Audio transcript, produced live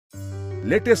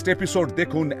Latest episode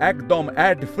দেখুন একদম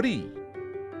add free.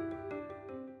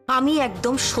 আমি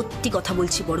একদম সত্যি কথা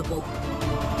বলছি বড় বউ,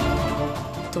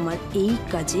 তোমার এই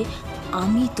কাজে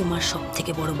আমি তোমার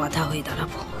সবথেকে বড় বাধা হয়ে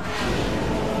দাঁড়াবো।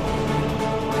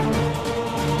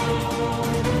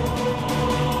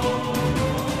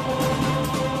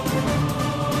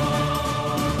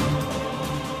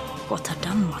 কথাটা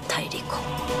মাথায় রেখো।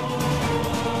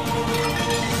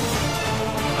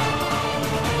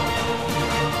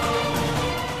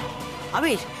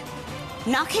 আবির,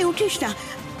 না খেয়ে উঠিস না।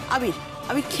 আবির,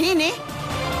 আবির খেয়ে নে।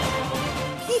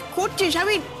 কি করছিস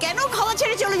আবির? কেন খাওয়া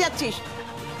ছেড়ে চলে যাচ্ছিস?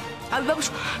 আবির বাবু,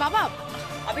 বাবা,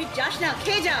 আবির যাস না,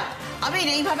 খেয়ে যা। আবির,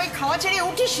 এইভাবে খাওয়া ছেড়ে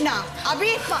উঠিস না।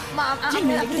 আবির,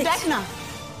 দেখ না।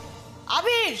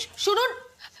 আবির, শুনুন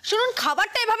শুনুন,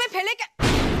 খাবারটা এভাবে ফেলে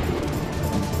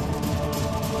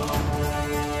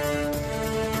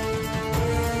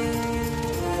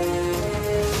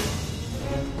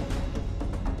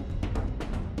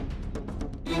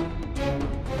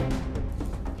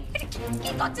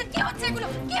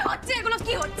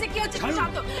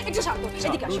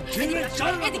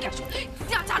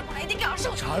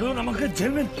ছাড়ুন আমাকে।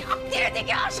 ঝিলমিল,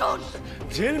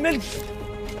 ঝিলমিল,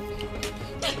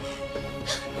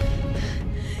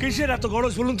 কিসের এত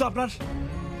গরজ বলুন তো আপনার?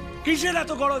 কিসের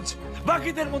এত গরজ?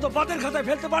 বাকিদের মতো পাতের খাতায়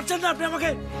ফেলতে পারছেন না আপনি আমাকে?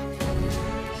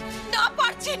 না,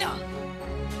 পারছি না।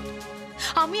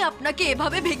 আমি আপনাকে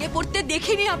এভাবে ভেঙে পড়তে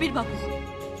দেখিনি আবির বাবু।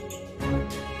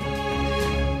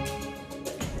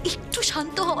 একটু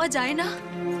শান্ত হওয়া যায় না?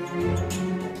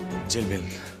 ঝিলমিল,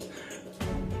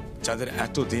 যাদের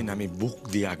এতদিন আমি বুক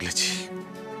দিয়ে আগলেছি,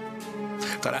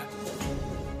 তারা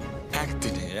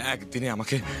একদিনে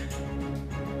আমাকে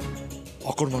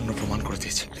অকর্মণ্য প্রমাণ করে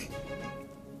দিয়েছে।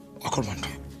 অকর্মণ্য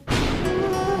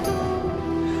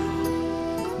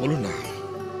বলুন না,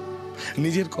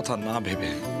 নিজের কথা না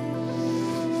ভেবে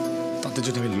তাদের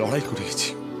জন্য আমি লড়াই করে গেছি।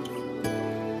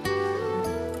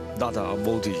 দাদা,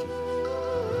 বৌদি,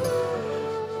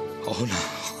 না,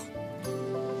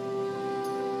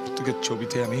 প্রত্যেকের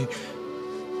ছবিতে আমি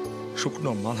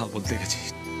শুকনো মালা বলতে গেছি।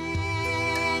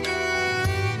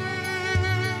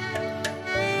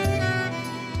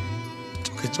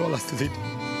 চোখে জল আসতে দিই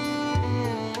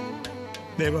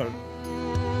নেভার।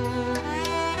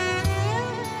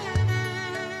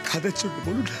 কাদের জন্য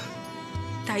বলুন না?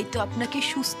 তাই তো আপনাকে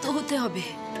সুস্থ হতে হবে।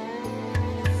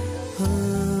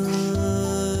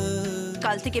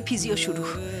 কাল থেকে ফিজিও শুরু।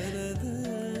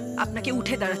 আপনাকে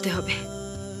উঠে দাঁড়াতে হবে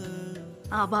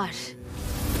আবার।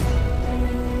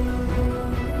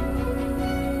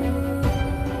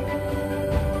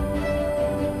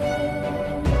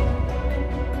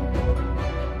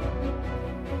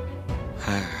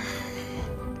 হ্যাঁ,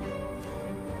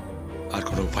 আর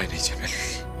কোনো উপায় নেই ঝিলমিল,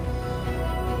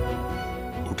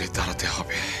 উঠে দাঁড়াতে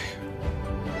হবে।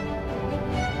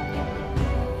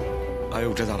 আমি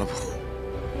উঠে দাঁড়াবো,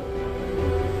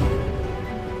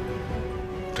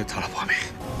 উঠে দাঁড়াবো আমি।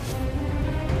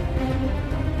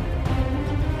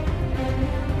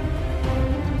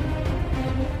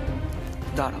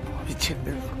 দাঁড়াবো আমি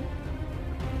ঝিলমিল,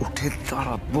 উঠে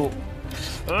দাঁড়াবো,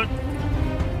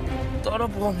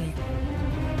 দাঁড়াবো আমি।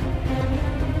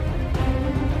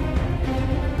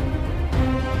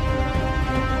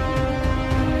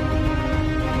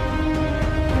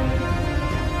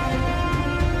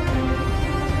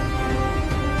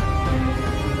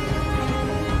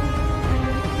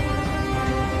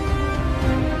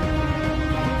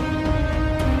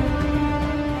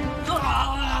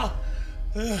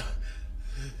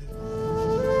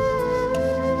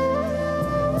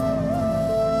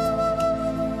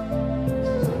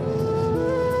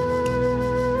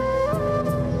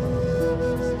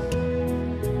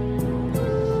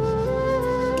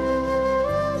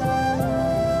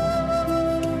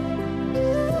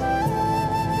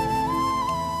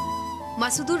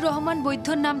 মাসুদুর রহমান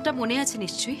বৈদ্যর নামটা মনে আছে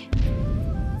নিশ্চয়ই?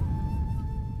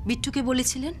 বিট্টুকে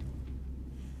বলেছিলেন,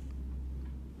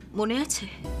 মনে আছে?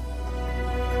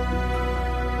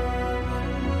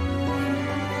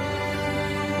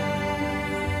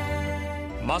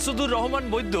 মাসুদুর রহমান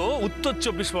বৈদ্য উত্তর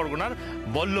 24 পরগনার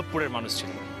বল্লভপুরের মানুষ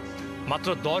ছিল। মাত্র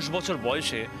 10 বছর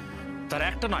বয়সে তার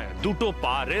একটা নয় দুটো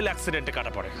পা রেল অ্যাক্সিডেন্টে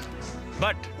কাটা পড়ে।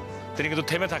 বাট তিনি কিন্তু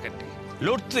থেমে থাকেননি।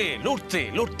 লড়তে লড়তে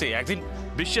লড়তে একদিন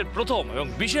বিশ্বের প্রথম এবং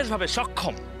বিশেষভাবে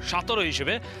সক্ষম সাঁতারু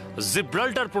হিসেবে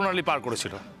জিব্রাল্টার প্রণালী পার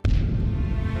করেছিল।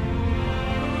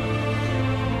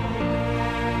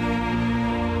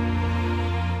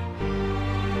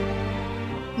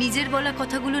 নিজের বলা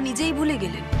কথাগুলো নিজেই ভুলে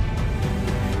গেলেন।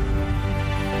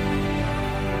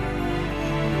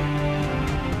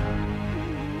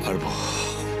 পারবো,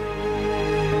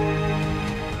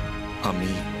 আমি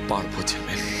পারবো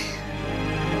ঝিলমিল।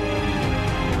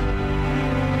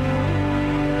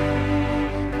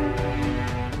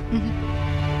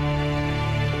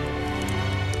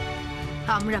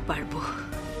 আমরা পারবো।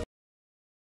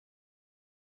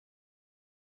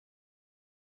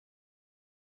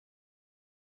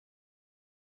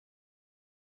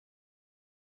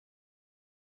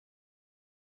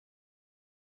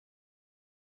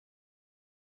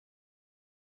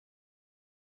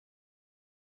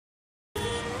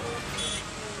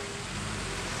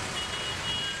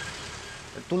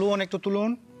 তুলুন, একটু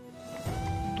তুলুন,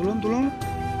 তুলুন তুলুন,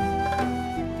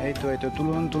 এই তো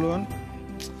তুলুন তুলুন।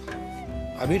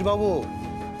 আবির বাবু,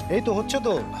 এই তো হচ্ছে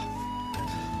তো,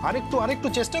 আরেকটু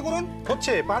চেষ্টা করুন,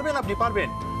 হচ্ছে, পারবেন, আপনি পারবেন।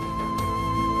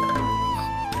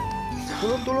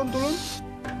 তুলুন তুলুন তুলুন।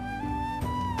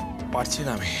 পারছি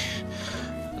না আমি,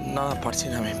 না পারছি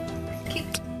না আমি।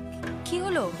 কি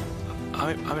হলো?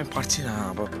 আমি পারছি না,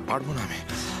 পারবো না আমি,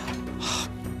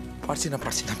 পারছি না,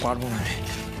 পারবো না আমি।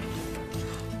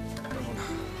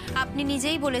 আপনি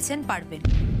নিজেই বলেছেন পারবেন,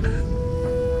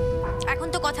 এখন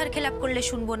তো কথার খেলাপ করলে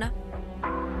শুনবো না।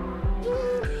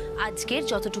 আজকের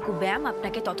যতটুকু ব্যায়াম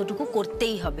আপনাকে ততটুকু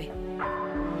করতেই হবে।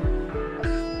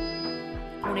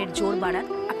 মনের জোর বাড়ান,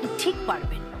 আপনি ঠিক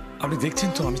পারবেন। আপনি দেখছেন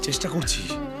তো আমি চেষ্টা করছি,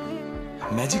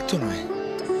 ম্যাজিক তো নয়।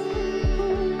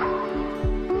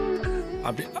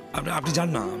 আপনি জান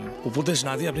না, উপদেশ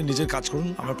না দিয়ে আপনি নিজের কাজ করুন,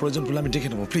 আমার প্রয়োজন পড়লে আমি ডেকে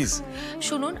নেবো, প্লিজ।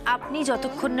 শুনুন, আপনি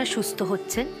যতক্ষণ না সুস্থ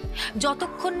হচ্ছেন,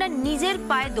 যতক্ষণ না নিজের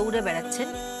পায়ে দৌড়ে বেড়াচ্ছেন,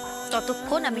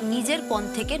 ততক্ষণ আমি নিজের পণ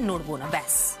থেকে নড়বো না,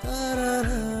 ব্যাস।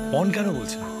 পণ কেন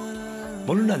বলছেন?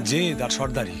 বলুন না, যে তার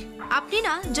সর্দারি। আপনি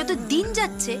না যত দিন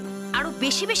যাচ্ছে আরো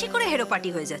বেশি বেশি করে হেরোপাটি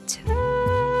হয়ে যাচ্ছে।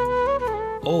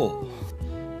 ও,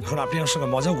 এখন আপনি আমার সঙ্গে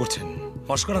মজাও করছেন,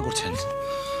 মস্করা করছেন।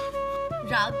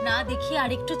 রাগ না দেখিয়ে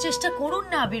আরেকটু চেষ্টা করুন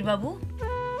না আবির বাবু।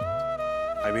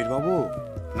 আবির বাবু,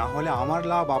 না হলে আমার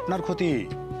লাভ আপনার ক্ষতি।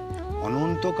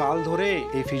 অনন্তকাল ধরে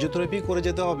এই ফিজিওথেরাপি করে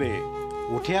যেতে হবে,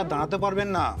 উঠে আর দাঁড়াতে পারবেন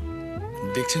না।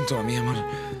 দেখছেন তো আমি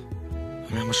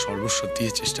আমার সর্বস্ব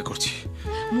দিয়ে চেষ্টা করছি।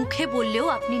 মুখে বললেও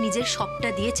আপনি নিজের সবটা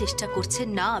দিয়ে চেষ্টা করছেন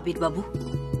না আবির বাবু।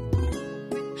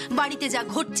 বাড়িতে যা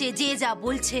ঘটছে, যে যা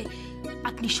বলছে,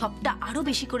 আপনি সবটা আরো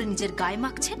বেশি করে নিজের গায়ে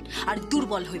মাখছেন আর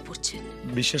দুর্বল হয়ে পড়ছেন।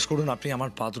 বিশ্বাস করুন, আপনি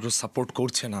আমার পা দুটো সাপোর্ট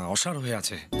করছে না, অসাড় হয়ে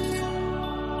আছে।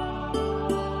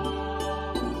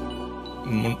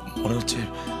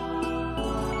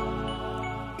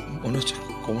 মনে হচ্ছে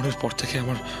কোমরের পর থেকে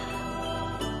আমার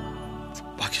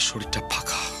বাকি শরীরটা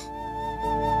ফাঁকা।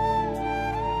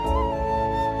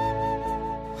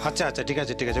 আচ্ছা, ঠিক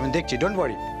আছে, আমি দেখছি, ডোন্ট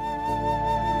ওয়ারি।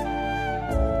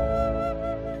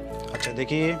 আচ্ছা,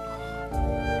 দেখি।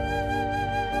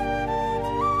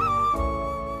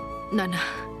 না না,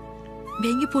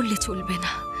 ভেঙে পড়লে চলবে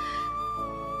না,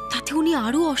 তাতে উনি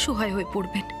আরো অসহায় হয়ে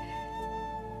পড়বেন।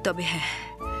 তবে হ্যাঁ,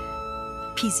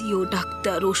 ফিজিও,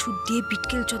 ডাক্তার, ওষুধ দিয়ে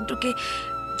বিটকেল যন্ত্রকে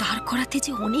দাঁড় করাতে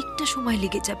যে অনেকটা সময়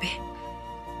লেগে যাবে,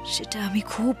 সেটা আমি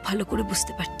খুব ভালো করে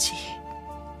বুঝতে পারছি।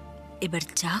 এবার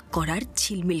যা করার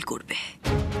ঝিলমিল করবে,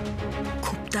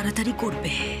 খুব তাড়াতাড়ি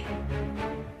করবে।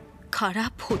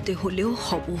 খারাপ হতে হলেও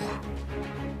হব,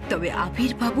 তবে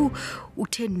আবির বাবু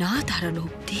উঠে না দাঁড়ানো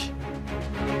অব্দি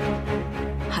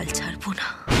হাল ছাড়বো না।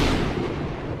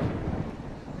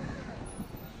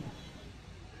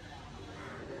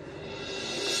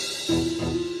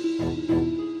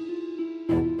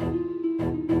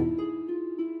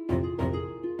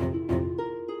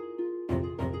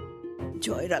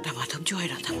 জয় রাধা মাধব, জয়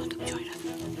রাধা মাধব, জয় রাধা।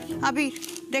 আবির,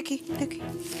 দেখি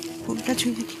ফোনটা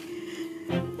ছুঁয়ে দেখি।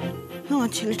 আমার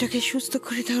ছেলেটাকে সুস্থ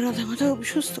করে দাও রাধা মাধব,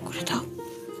 সুস্থ করে দাও।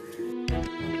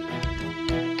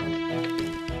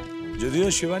 যদিও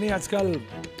শিবানী আজকাল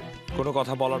কোনো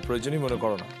কথা বলার প্রয়োজনই মনে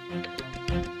করো না,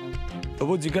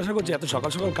 তবু জিজ্ঞাসা করছি, এত সকাল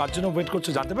সকাল কার জন্য ওয়েট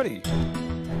করছো জানতে পারি?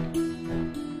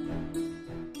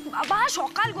 বাবা,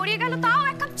 সকাল গড়িয়ে গেল, তাও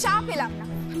এক কাপ চা পেলাম না।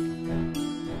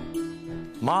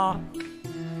 মা,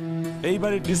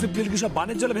 এইবারে ডিসিপ্লিন কি সব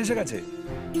বানের জলে ভেসে গেছে?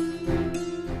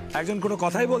 একজন কোনো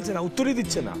কথাই বলছে না, উত্তরই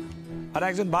দিচ্ছে না, আর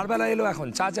একজন বারবেলা এলো, এখন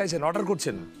চা চাইছেন, অর্ডার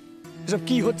করছেন। এসব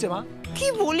কি হচ্ছে মা? কি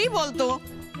বলি বলতো?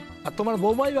 আর তোমার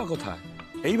বৌমাই বা কোথায়?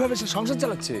 এইভাবে সে সংসার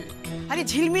চালাচ্ছে। আরে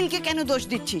ঝিলমিলকে কেন দোষ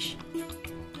দিচ্ছিস?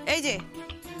 এই যে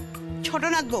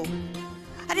ছোটনাথ বউ,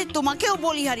 আরে তোমাকেও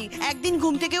বলি হারি, একদিন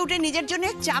ঘুম থেকে উঠে নিজের জন্য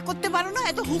চা করতে পারো না?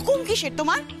 এত হুকুম কিসের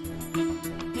তোমার?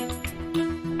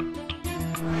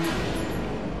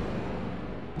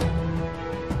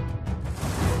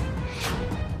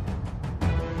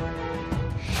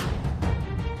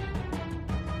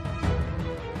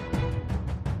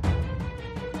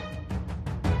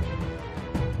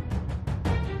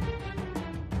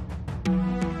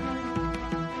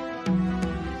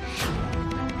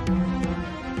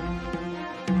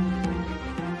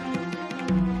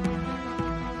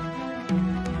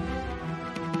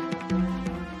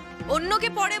 অন্যকে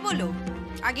পরে বলো,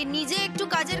 আগে নিজে একটু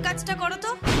কাজের কাজটা করো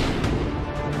তো।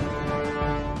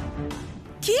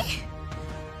 কি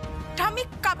ঠাম্মি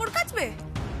কাপড় কাচবে?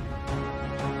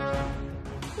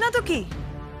 না তো কি,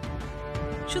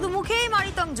 শুধু মুখেই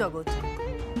মারিতং জগৎ,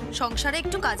 সংসারে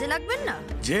একটু কাজে লাগবেন না?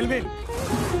 ঝিলমিল,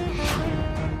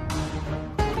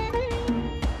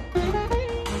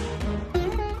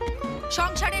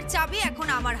 সংসারের চাবি এখন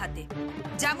আমার হাতে,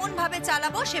 যেমন ভাবে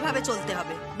চালাবো সেভাবে চলতে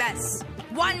হবে, ব্যাস।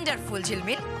 ওয়ান্ডারফুল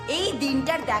ঝিলমিল, এই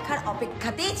দিনটার দেখার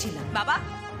অপেক্ষাতেই ছিলাম। বাবা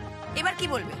এবার কি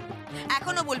বলবে?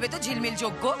 এখনো বলবে তো ঝিলমিল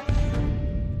যোগ্য?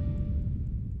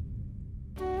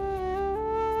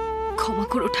 ক্ষমা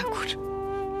করো ঠাকুর,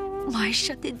 মায়ের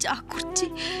সাথে যা করছি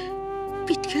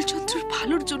পিটকেল চন্দ্রর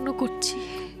ভালোর জন্য করছি।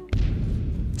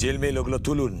 ঝিলমিল, ওগুলো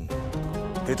তুলুন,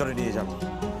 ভেতরে নিয়ে যান,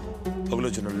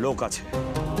 ওগুলোর জন্য লোক আছে।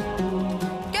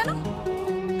 কেন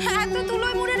এত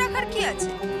তুলোয় মুড়ে রাখার কি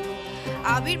আছে?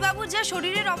 আবির বাবুর যা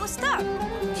শরীরের অবস্থা,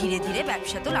 ধীরে ধীরে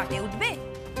ব্যবসা তো লাটে উঠবে,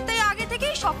 তাই আগে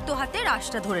থেকেই শক্ত হাতে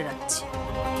রাশটা ধরে রাখছি।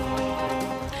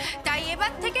 তাই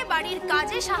এবার থেকে বাড়ির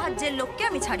কাজে সাহায্যের লোককে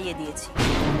আমি ছাড়িয়ে দিয়েছি,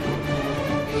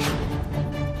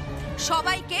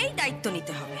 সবাইকেই দায়িত্ব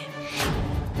নিতে হবে।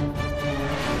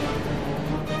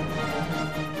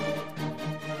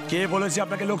 কে বলেছে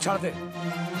আপনাকে লোক ছাড়তে?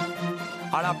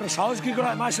 আর আপনার সাহস কি করে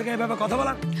মায়ের সঙ্গে এভাবে কথা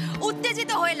বলার?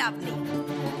 উত্তেজিত হয়ে লাভ নেই,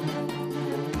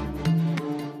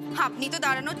 আপনি তো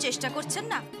দাঁড়ানোর চেষ্টা করছেন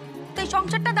না, তাই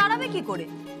সংসারটা দাঁড়াবে কি করে?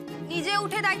 নিজে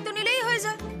উঠে দায়িত্ব নিলেই হয়ে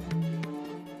যায়।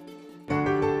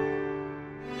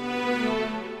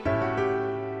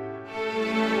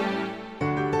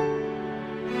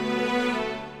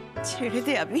 ছেড়ে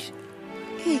দে আবির,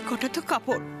 এই কটা তো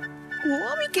কাপড় ও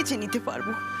আমি কেচে নিতে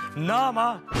পারবো। না মা,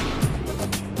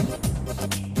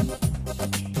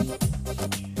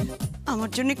 আমার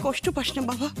জন্য কষ্ট পাস না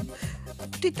বাবা,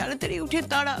 তুই তাড়াতাড়ি উঠে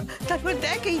দাঁড়া, তারপর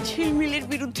দেখ এই ঝিলমিলের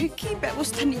বিরুদ্ধে কি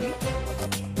ব্যবস্থা নিবি।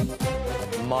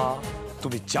 মা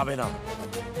তুমি যাবে না।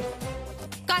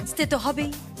 কাচতে তো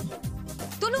হবেই,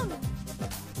 তুলুন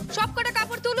সব কটা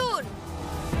কাপড় তুলুন।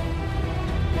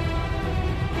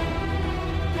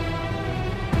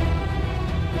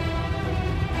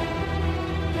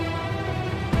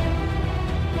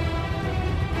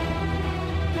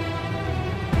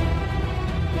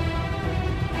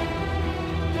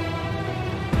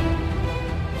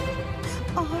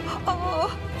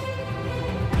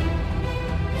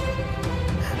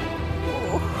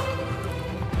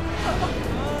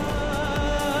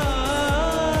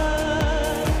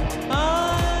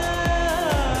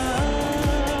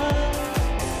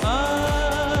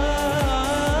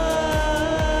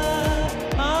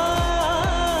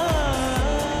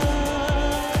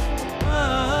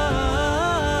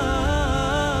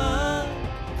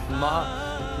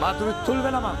 মা তুমি তুলবে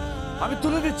না মা, আমি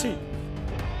তুলে দিচ্ছি,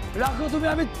 রাখো তুমি,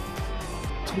 আমি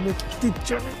তুলে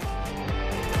দিচ্ছি।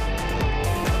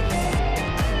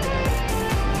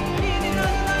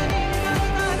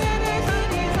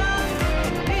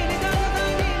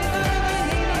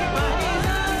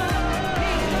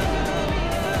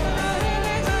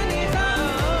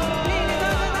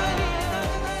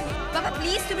 বাবা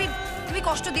প্লিজ, তুমি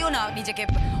কষ্ট দিও না নিজেকে,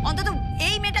 অন্তত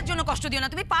এই মেয়েটার জন্য কষ্ট দিও না।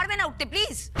 তুমি পারবে না উঠতে,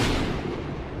 প্লিজ।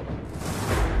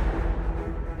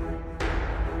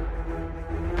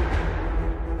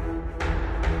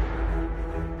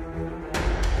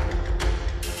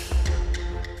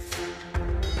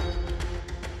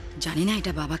 জানি না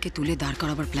এটা বাবাকে তুলে দাঁড়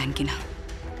করাবার প্ল্যান কিনা।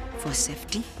 ফর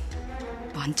সেফটি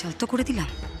পাঞ্চাল তো করে দিলাম।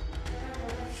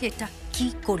 এটা কি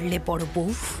করলে বড় বউ?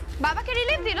 বাবাকে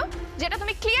রিলিফ দিল, যেটা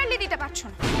তুমি ক্লিয়ারলি দিতে পারছো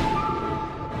না।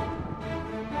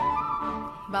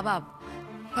 বাবা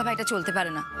বাবা এটা চলতে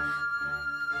পারে না।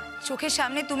 চোখের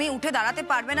সামনে তুমি উঠে দাঁড়াতে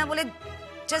পারবে না বলে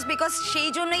জাস্ট বিকজ সেই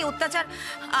জন্যই অত্যাচার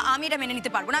আমি এটা মেনে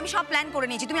নিতে পারবো না। আমি সব প্ল্যান করে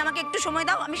নিয়েছি, তুমি আমাকে একটু সময়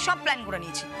দাও, আমি সব প্ল্যান করে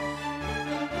নিয়েছি।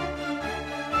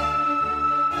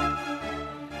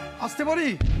 আসতে পারি?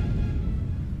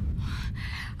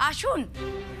 আসুন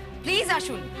প্লিজ,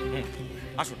 আসুন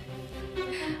আসুন।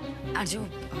 আর্য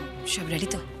সব রেডি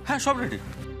তো? হ্যাঁ সব রেডি।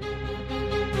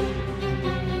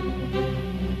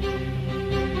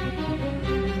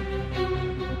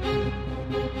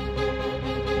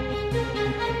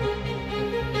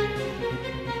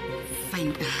 ফাইন।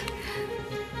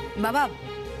 বাবা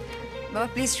বাবা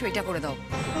প্লিজ সেইটা করে দাও।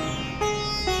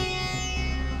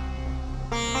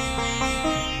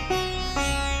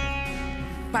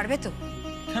 পারবে তো?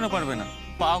 কেন পারবে না,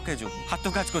 পাও কেজো, হাত তো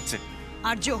কাজ করছে।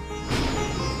 আর্য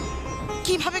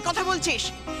কিভাবে কথা বলছিস?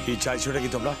 কি চাইছো নাকি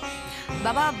তোমরা?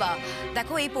 বাবা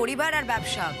দেখো, এই পরিবার আর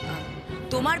ব্যবসা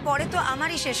তোমার পরে তো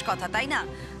আমারই শেষ কথা, তাই না?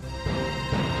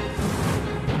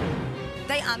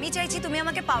 তাই আমি চাইছি তুমি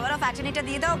আমাকে পাওয়ার অফ অ্যাটর্নিটা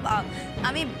দিয়ে দাও,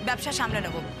 আমি ব্যবসা সামলে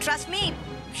নেবো। ট্রাস্ট মি,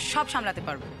 সব সামলাতে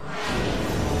পারবো।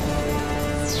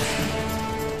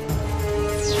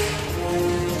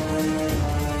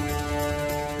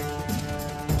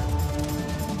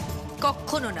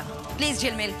 কখনো না, প্লিজ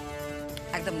ঝিলমিল,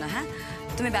 একদম না। হ্যাঁ,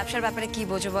 তুমি ব্যবসার ব্যাপারে কি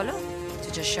বোঝো বলো?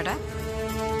 যশোরা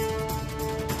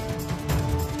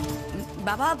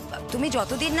বাবা, তুমি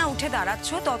যতদিন না উঠে দাঁড়াচ্ছ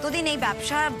ততদিন এই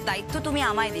ব্যবসার দায়িত্ব তুমি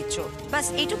আমায় দিচ্ছ, বাস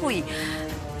এইটুকুই।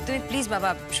 তুমি প্লিজ বাবা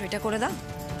সইটা করে দাও।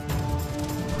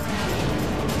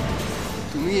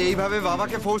 তুমি এইভাবে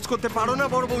বাবাকে ফোর্স করতে পারো না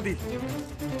বড় বৌদি।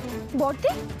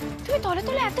 বড়দি, তুমি তলে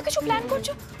তলে এত কিছু প্ল্যান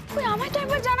করছো, কই আমায় তো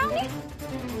একবার জানাওনি?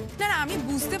 না না, আমি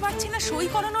বুঝতে পারছি না সই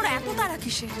করানোর এত তাড়া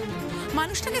কিসের।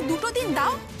 মানুষটাকে 2 দিন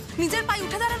দাও নিজের পায়ে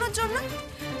উঠে দাঁড়ানোর জন্য।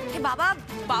 বাবা,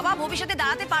 বাবা ভবিষ্যতে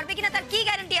দাঁড়াতে পারবে কিনা তার কি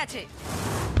গ্যারান্টি আছে?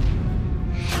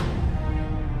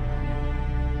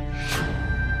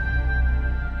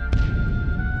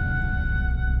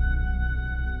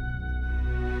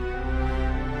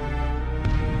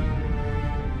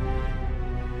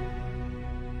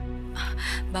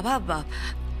 বাবা,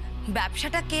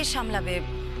 ব্যবসাটা কে সামলাবে?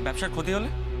 ব্যবসার ক্ষতি হলে,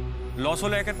 লস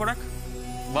হলে একের পর এক,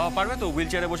 বাবা পারবে তো হুইল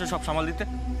চেয়ারে বসে সব সামাল দিতে?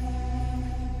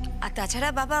 আর তাছাড়া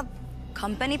বাবা,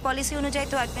 কোম্পানি পলিসি অনুযায়ী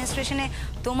তো অ্যাডমিনিস্ট্রেশনে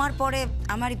তোমার পরে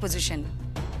আমারই পজিশন,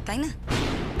 তাই না?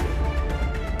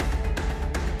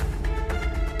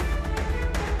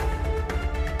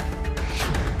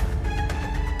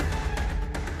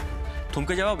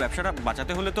 থমকে যাওয়া ব্যবসাটা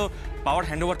বাঁচাতে হলে তো পাওয়ার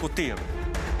হ্যান্ড ওভার করতেই হবে।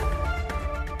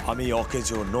 আমি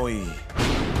অকেজো নই।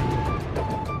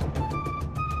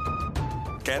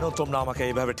 কেন তোমরা আমাকে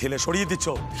এইভাবে ঠেলে সরিয়ে দিচ্ছ?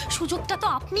 সুযোগটা তো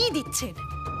আপনিই দিচ্ছেন।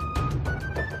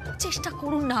 চেষ্টা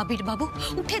করুন না আবির বাবু,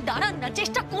 উঠে দাঁড়ান না,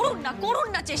 চেষ্টা করুন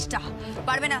না চেষ্টা।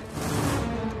 পারবে না,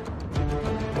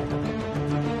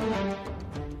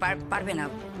 পারবে না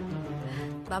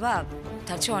বাবা।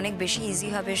 তার চেয়ে অনেক বেশি ইজি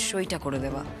হবে সইটা করে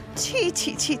দেওয়া। ছি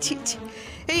ছি ছি ছি ছি,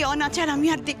 এই অনাচার আমি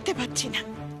আর দেখতে পাচ্ছি না।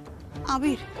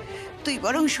 আবির, তুই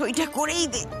বরং সইটা করেই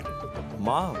দে।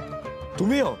 মা,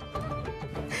 তুমিও?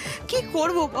 কি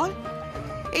করব বল?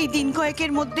 এই দিন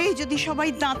কয়েকের মধ্যেই যদি সবাই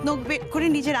দাঁত নখ বের করে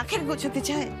নিজের আখের গোছাতে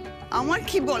চায়, আমার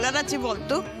কি বলার আছে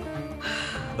বলতো?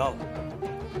 দাও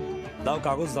দাও,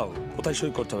 কাগজ দাও। কোথায়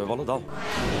সই করতে হবে বলো, দাও।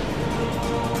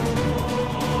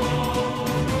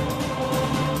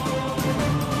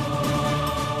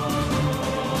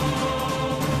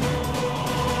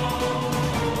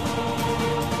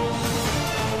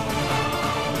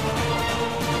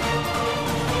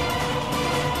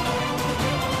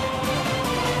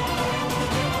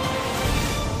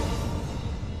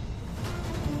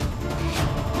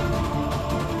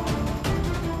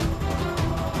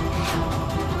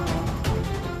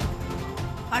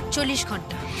 চল্লিশ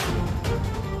ঘন্টা।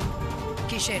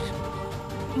 কিসের?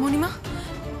 মণিমা,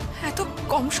 এত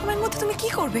কম সময়ের মধ্যে তুমি কি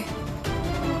করবে?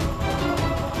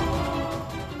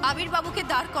 আবির বাবুকে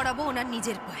দাঁড় করাবো ওনার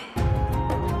নিজের পায়ে।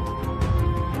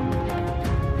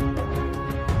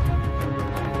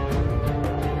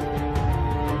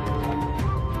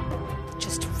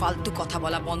 জাস্ট ফালতু কথা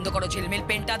বলা বন্ধ করো ঝিলমিল,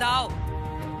 পেনটা দাও।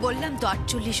 বললাম তো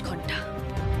 48 ঘন্টা।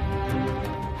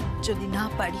 যদি না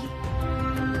পারি,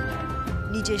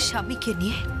 নিজের স্বামীকে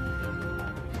নিয়ে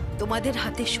তোমাদের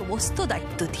হাতে সমস্ত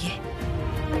দায়িত্ব দিয়ে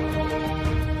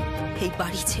এই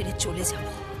বাড়ি ছেড়ে চলে যাব।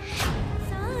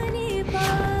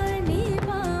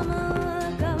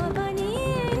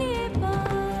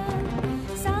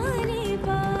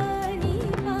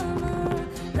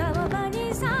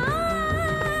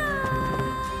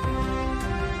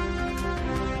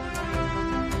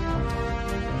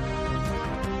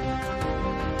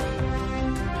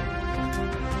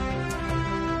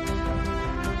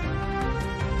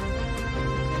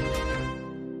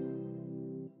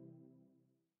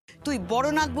 তুই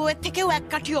বড়নাথ বউয়ের থেকেও এক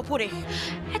কাঠি ওপরে।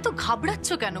 এত ঘাবড়াচ্ছ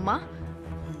কেন মা?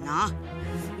 না,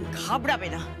 ঘাবড়াবে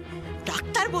না।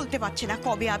 ডাক্তার বলতে পারছে না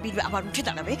কবে আবির আবার উঠে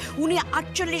দাঁড়াবে, উনি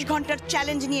 48 ঘন্টার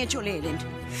চ্যালেঞ্জ নিয়ে চলে এলেন।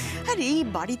 আর এই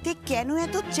বাড়িতে কেন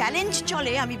এত চ্যালেঞ্জ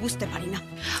চলে আমি বুঝতে পারি না।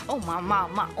 ও মা মা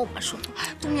মা, ও মা শোনো,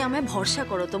 তুমি আমায় ভরসা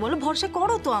করো তো, বলো ভরসা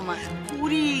করো তো আমার।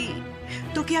 পুরি,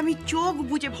 তোকে আমি চোখ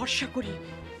বুজে ভরসা করি,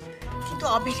 কিন্তু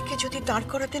আবিরকে যদি দাঁড়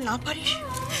করাতে না পারিস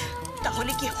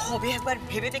তাহলে কি হবে একবার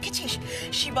ভেবে দেখেছিস?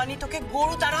 শিবানী তোকে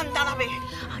গরু দাঁড়াবে।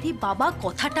 আরে বাবা,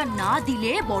 কথাটা না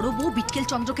দিলে বড় বউ বিটকেল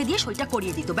চন্দ্রকে দিয়ে সইটা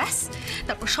করিয়ে দিত, ব্যাস,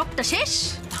 তারপর সবটা শেষ।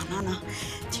 না না না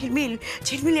ঝিলমিল,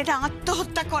 ঝিলমিল, এটা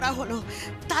আত্মহত্যা করা হলো,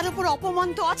 তার উপর অপমান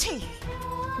তো আছেই।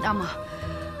 না মা,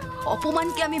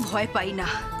 অপমানকে আমি ভয় পাই না,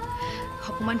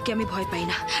 অপমানকে আমি ভয় পাই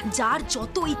না। যার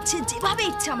যত ইচ্ছে, যেভাবে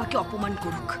ইচ্ছে আমাকে অপমান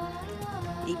করুক,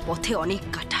 এই পথে অনেক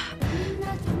কাটা।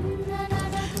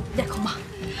 দেখো মা,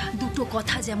 দুটো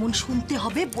কথা যেমন শুনতে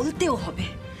হবে বলতেও হবে।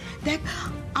 দেখ,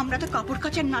 আমরা তো কাপড়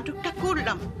কাচার নাটকটা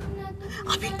করলাম,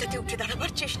 আবির তাতে উঠে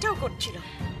দাঁড়াবার চেষ্টাও করছিল,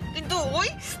 কিন্তু ওই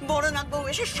বড় নাকবাবু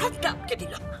এসে সবটা আটকে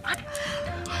দিল।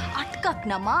 আটকাক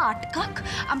না মা, আটকাক,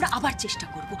 আমরা আবার চেষ্টা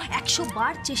করব, 100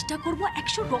 বার চেষ্টা করব,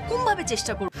 100 রকম ভাবে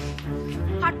চেষ্টা করব।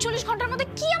 48 ঘন্টার মধ্যে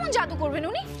কি এমন জাদু করবেন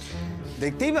উনি?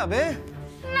 দেখতেই পাবে।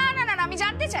 না না না, আমি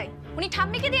জানতে চাই উনি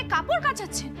ঠাম্মিকে দিয়ে কাপড়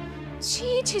কাচাচ্ছেন। ছি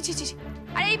ছি ছি ছি।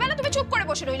 আর এই বেলা তুমি চুপ করে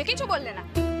বসে রইলে, কিছু বললে না।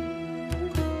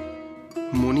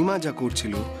 মণিমা যা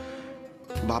করছিল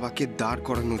বাবাকে দাঁড়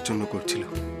করানোর জন্য করছিল।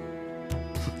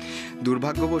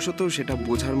 দুর্ভাগ্যবশত সেটা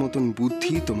বোঝার মতন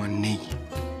বুদ্ধি তোমার নেই।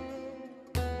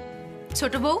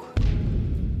 ছোট বউ,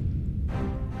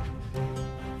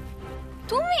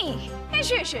 তুমি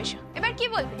এসো এসো এসো, এবার কি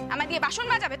বলবে? আমার দিয়ে বাসন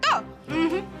মাজাবে তো?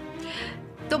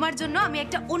 তোমার জন্য আমি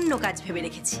একটা অন্য কাজ ভেবে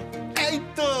রেখেছি। এই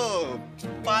তো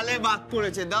পালে বাক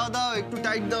পড়েছে, দাও দাও একটু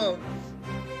টাইট দাও।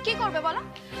 কি করবে বলো?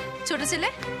 ছোট ছেলে,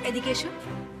 এদিকে এসো।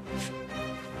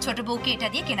 ছোট বউকে এটা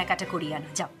দিয়ে কেনাকাটা করিয়ে আনো,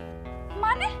 যাও।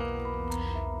 মানে?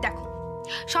 দেখো,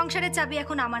 সংসারের চাবি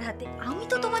এখন আমার হাতে, আমি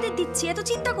তো তোমাদের দিচ্ছি, এত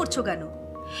চিন্তা করছো কেন?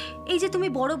 এই যে তুমি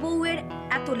বড় বউয়ের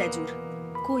এত লেজুর,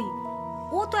 কই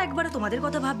ও তো একবারও তোমাদের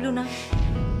কথা ভাবলো না।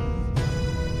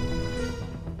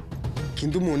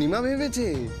 কিন্তু মণিমা ভেবেছে।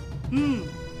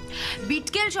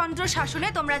 বিটকেল যন্ত্র শাসনে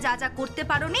তোমরা যা যা করতে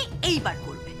পারোনি এইবার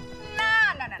করবে। না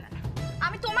না না না,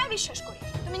 আমি তোমায় বিশ্বাস করি,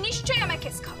 তুমি নিশ্চয়ই আমায়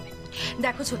কেস খাবে।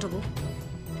 দেখো ছোট বউ,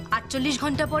 48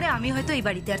 ঘন্টা পরে আমি হয়তো এই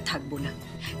বাড়িতে আর থাকবো না,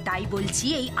 তাই বলছি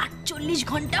এই 48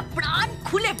 ঘন্টা প্রাণ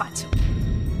খুলে বাঁচো।